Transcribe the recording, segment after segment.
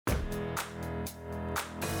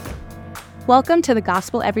Welcome to the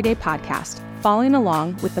Gospel Everyday podcast, following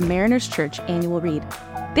along with the Mariners Church annual read.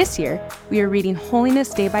 This year, we are reading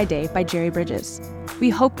Holiness Day by Day by Jerry Bridges. We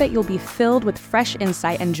hope that you'll be filled with fresh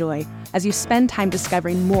insight and joy as you spend time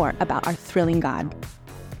discovering more about our thrilling God.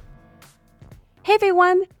 Hey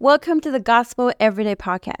everyone, welcome to the Gospel Everyday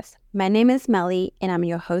podcast. My name is Melly and I'm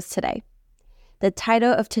your host today. The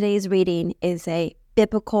title of today's reading is A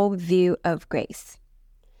Biblical View of Grace.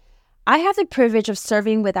 I have the privilege of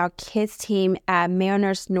serving with our kids team at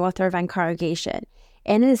Mariners North Irvine congregation,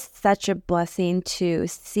 and it is such a blessing to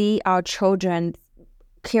see our children's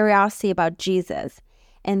curiosity about Jesus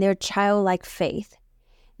and their childlike faith.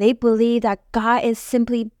 They believe that God is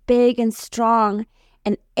simply big and strong,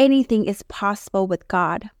 and anything is possible with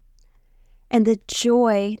God. And the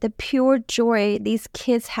joy, the pure joy these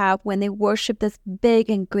kids have when they worship this big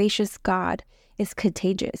and gracious God is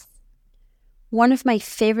contagious. One of my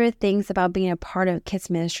favorite things about being a part of kids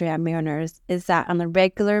ministry at Mariners is that on a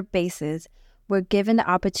regular basis, we're given the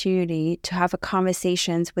opportunity to have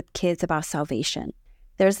conversations with kids about salvation.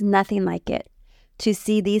 There's nothing like it. To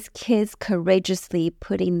see these kids courageously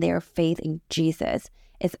putting their faith in Jesus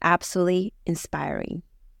is absolutely inspiring.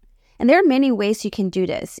 And there are many ways you can do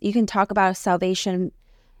this. You can talk about salvation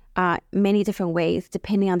many different ways,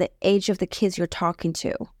 depending on the age of the kids you're talking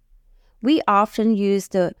to. We often use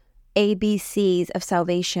the ABCs of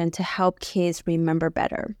salvation to help kids remember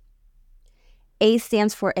better. A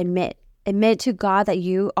stands for admit. Admit to God that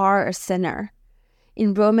you are a sinner.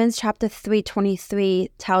 In Romans chapter 3:23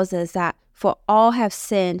 tells us that for all have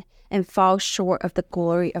sinned and fall short of the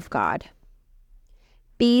glory of God.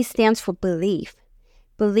 B stands for belief.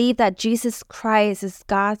 Believe that Jesus Christ is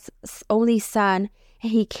God's only Son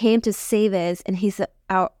and He came to save us and He's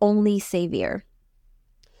our only Savior.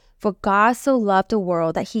 For God so loved the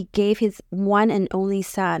world that He gave His one and only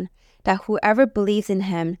Son, that whoever believes in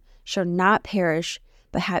Him shall not perish,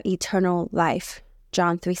 but have eternal life.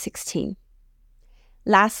 John 3:16.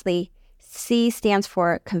 Lastly, C stands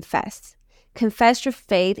for confess. Confess your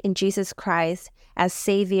faith in Jesus Christ as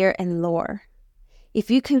Savior and Lord.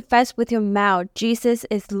 If you confess with your mouth Jesus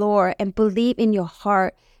is Lord and believe in your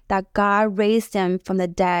heart that God raised Him from the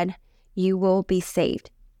dead, you will be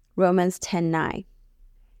saved. Romans 10:9.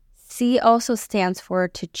 C also stands for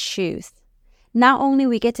to choose. Not only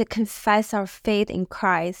we get to confess our faith in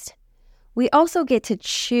Christ, we also get to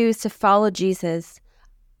choose to follow Jesus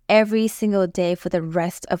every single day for the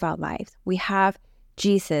rest of our lives. We have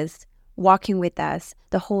Jesus walking with us,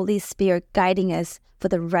 the Holy Spirit guiding us for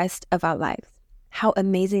the rest of our lives. How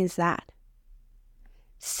amazing is that?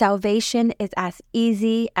 Salvation is as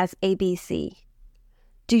easy as ABC.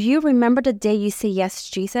 Do you remember the day you say yes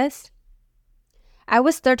to Jesus? I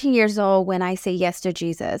was 13 years old when I said yes to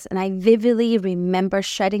Jesus, and I vividly remember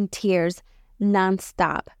shedding tears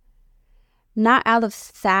nonstop. Not out of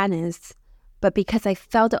sadness, but because I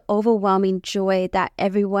felt the overwhelming joy that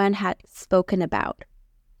everyone had spoken about.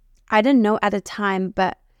 I didn't know at the time,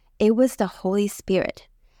 but it was the Holy Spirit.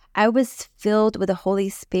 I was filled with the Holy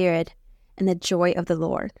Spirit and the joy of the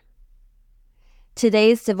Lord.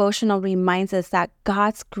 Today's devotional reminds us that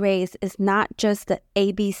God's grace is not just the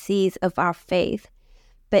ABCs of our faith,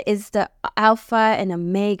 but is the Alpha and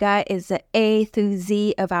Omega, is the A through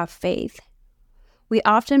Z of our faith. We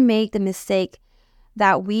often make the mistake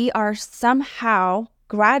that we are somehow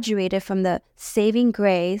graduated from the saving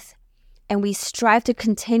grace and we strive to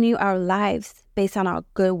continue our lives based on our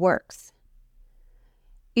good works.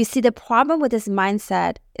 You see, the problem with this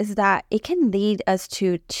mindset is that it can lead us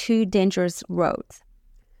to two dangerous roads.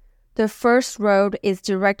 The first road is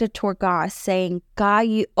directed toward God, saying, God,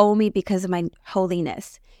 you owe me because of my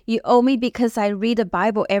holiness. You owe me because I read the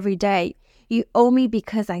Bible every day. You owe me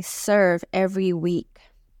because I serve every week.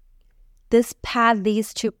 This path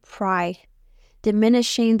leads to pride,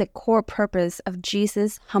 diminishing the core purpose of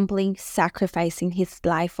Jesus humbly sacrificing His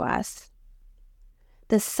life for us.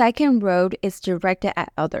 The second road is directed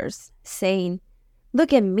at others, saying,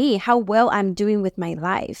 look at me, how well I'm doing with my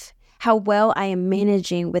life, how well I am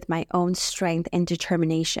managing with my own strength and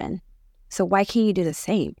determination. So why can't you do the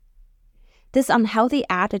same? This unhealthy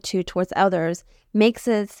attitude towards others makes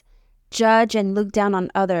us judge and look down on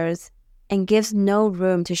others and gives no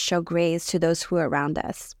room to show grace to those who are around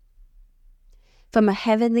us. From a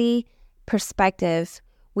heavenly perspective,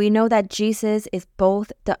 we know that Jesus is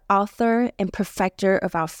both the author and perfecter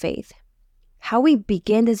of our faith. How we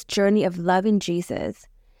begin this journey of loving Jesus,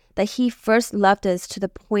 that He first loved us to the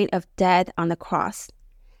point of death on the cross,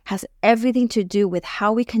 has everything to do with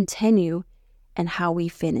how we continue and how we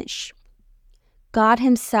finish. God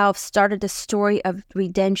Himself started the story of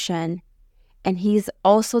redemption, and He's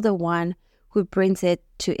also the one who brings it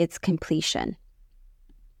to its completion.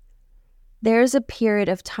 There's a period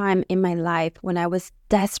of time in my life when I was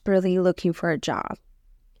desperately looking for a job.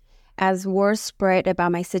 As word spread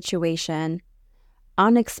about my situation,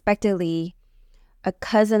 unexpectedly, a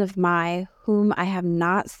cousin of mine whom I have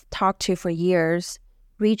not talked to for years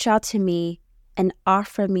reached out to me and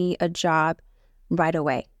offered me a job right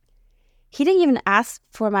away. He didn't even ask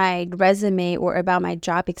for my resume or about my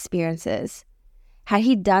job experiences. Had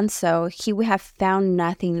he done so, he would have found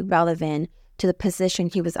nothing relevant to the position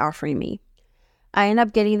he was offering me. I ended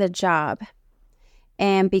up getting the job,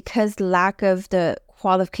 and because lack of the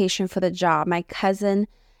qualification for the job, my cousin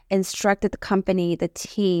instructed the company, the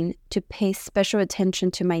team, to pay special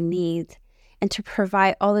attention to my needs and to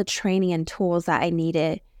provide all the training and tools that I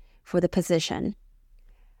needed for the position.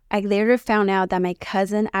 I later found out that my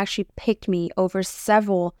cousin actually picked me over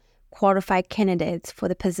several qualified candidates for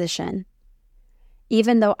the position,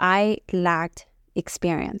 even though I lacked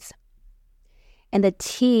experience. And the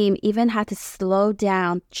team even had to slow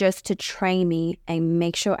down just to train me and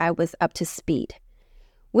make sure I was up to speed,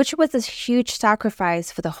 which was a huge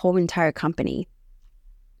sacrifice for the whole entire company.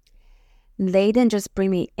 They didn't just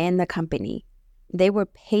bring me in the company. They were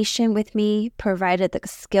patient with me, provided the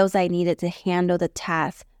skills I needed to handle the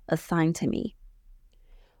tasks assigned to me.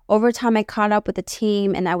 Over time, I caught up with the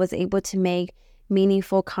team and I was able to make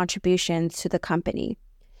meaningful contributions to the company.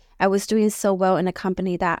 I was doing so well in the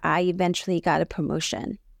company that I eventually got a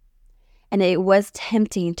promotion. And it was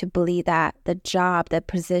tempting to believe that the job, the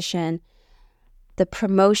position, the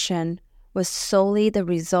promotion was solely the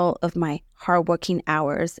result of my hardworking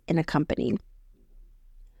hours in a company.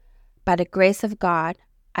 By the grace of God,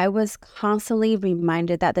 I was constantly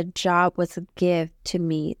reminded that the job was a gift to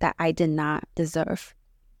me that I did not deserve.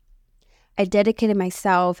 I dedicated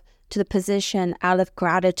myself to the position out of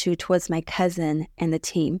gratitude towards my cousin and the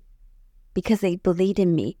team. Because they believed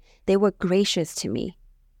in me, they were gracious to me.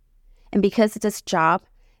 And because of this job,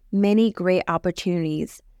 many great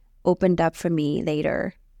opportunities opened up for me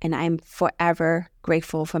later, and I'm forever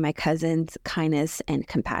grateful for my cousin's kindness and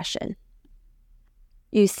compassion.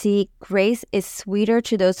 You see, grace is sweeter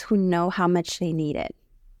to those who know how much they need it.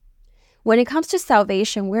 When it comes to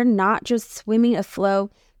salvation, we're not just swimming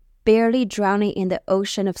afloat, barely drowning in the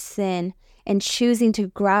ocean of sin and choosing to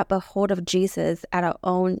grab a hold of Jesus at our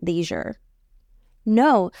own leisure.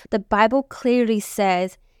 No, the Bible clearly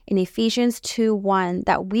says in Ephesians 2:1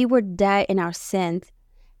 that we were dead in our sins,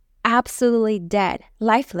 absolutely dead,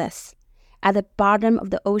 lifeless, at the bottom of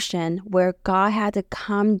the ocean where God had to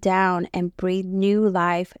come down and breathe new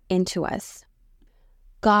life into us.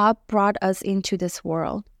 God brought us into this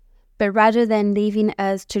world, but rather than leaving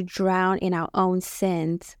us to drown in our own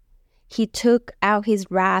sins, He took out His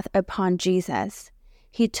wrath upon Jesus.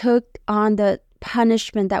 He took on the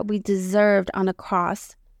punishment that we deserved on the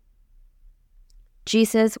cross.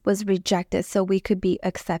 Jesus was rejected so we could be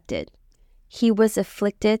accepted. He was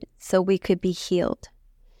afflicted so we could be healed.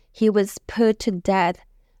 He was put to death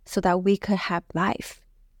so that we could have life.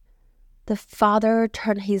 The Father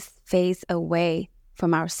turned His face away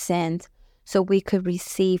from our sins so we could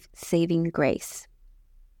receive saving grace.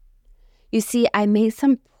 You see, I made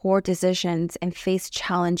some poor decisions and faced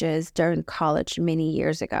challenges during college many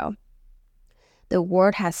years ago. The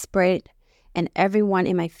word has spread, and everyone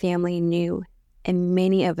in my family knew, and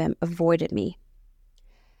many of them avoided me.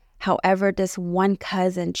 However, this one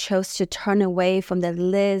cousin chose to turn away from the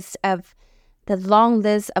long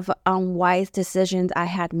list of unwise decisions I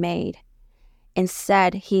had made.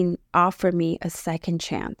 Instead, he offered me a second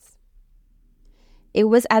chance. It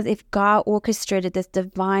was as if God orchestrated this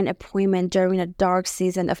divine appointment during a dark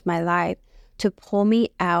season of my life to pull me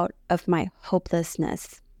out of my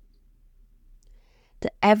hopelessness.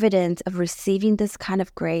 The evidence of receiving this kind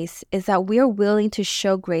of grace is that we are willing to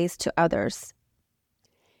show grace to others.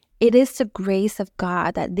 It is the grace of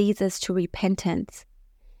God that leads us to repentance,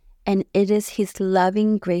 and it is His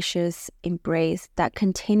loving, gracious embrace that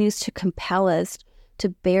continues to compel us to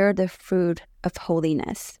bear the fruit of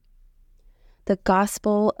holiness. The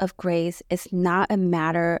gospel of grace is not a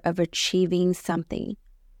matter of achieving something,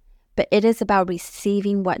 but it is about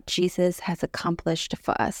receiving what Jesus has accomplished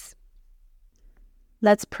for us.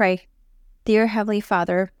 Let's pray. Dear Heavenly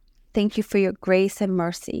Father, thank you for your grace and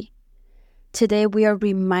mercy. Today we are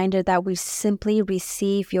reminded that we simply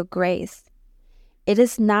receive your grace. It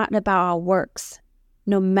is not about our works.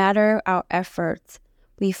 No matter our efforts,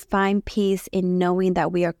 we find peace in knowing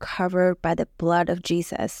that we are covered by the blood of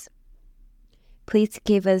Jesus. Please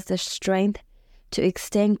give us the strength to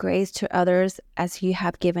extend grace to others as you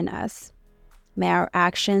have given us. May our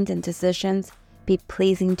actions and decisions be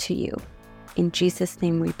pleasing to you. In Jesus'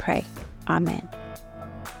 name we pray. Amen.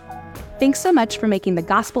 Thanks so much for making the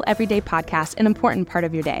Gospel Everyday podcast an important part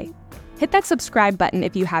of your day. Hit that subscribe button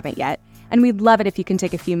if you haven't yet, and we'd love it if you can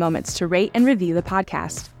take a few moments to rate and review the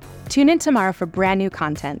podcast. Tune in tomorrow for brand new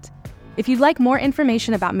content. If you'd like more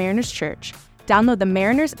information about Mariners Church, download the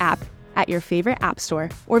Mariners app at your favorite app store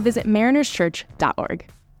or visit marinerschurch.org.